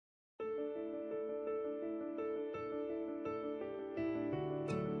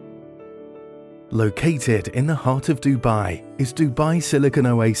Located in the heart of Dubai is Dubai Silicon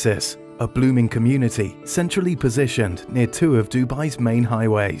Oasis, a blooming community centrally positioned near two of Dubai's main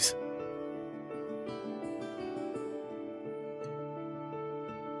highways.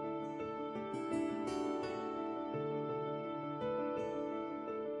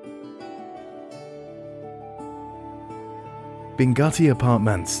 Binghatti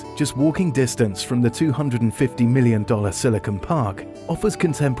Apartments, just walking distance from the $250 million Silicon Park, offers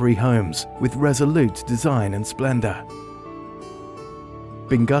contemporary homes with resolute design and splendor.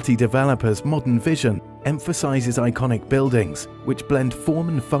 Binghatti Developers' modern vision emphasizes iconic buildings which blend form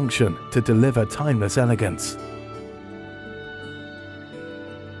and function to deliver timeless elegance.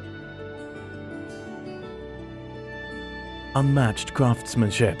 Unmatched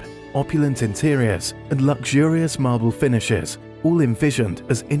craftsmanship, opulent interiors, and luxurious marble finishes, all envisioned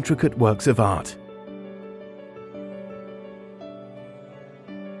as intricate works of art.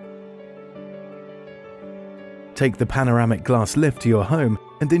 Take the panoramic glass lift to your home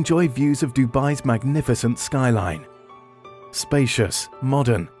and enjoy views of Dubai's magnificent skyline. Spacious,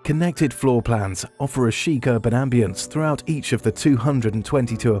 modern, connected floor plans offer a chic urban ambience throughout each of the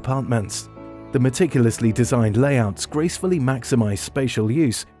 222 apartments. The meticulously designed layouts gracefully maximize spatial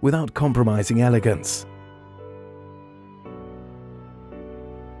use without compromising elegance.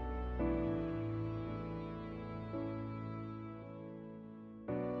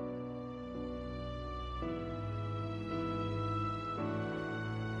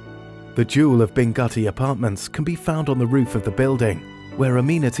 The jewel of Binghatti Apartments can be found on the roof of the building, where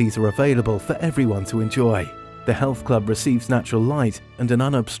amenities are available for everyone to enjoy. The health club receives natural light and an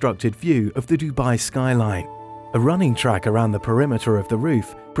unobstructed view of the Dubai skyline. A running track around the perimeter of the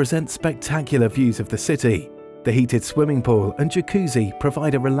roof presents spectacular views of the city. The heated swimming pool and jacuzzi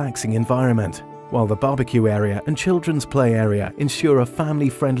provide a relaxing environment, while the barbecue area and children's play area ensure a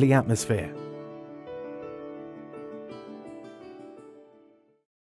family-friendly atmosphere.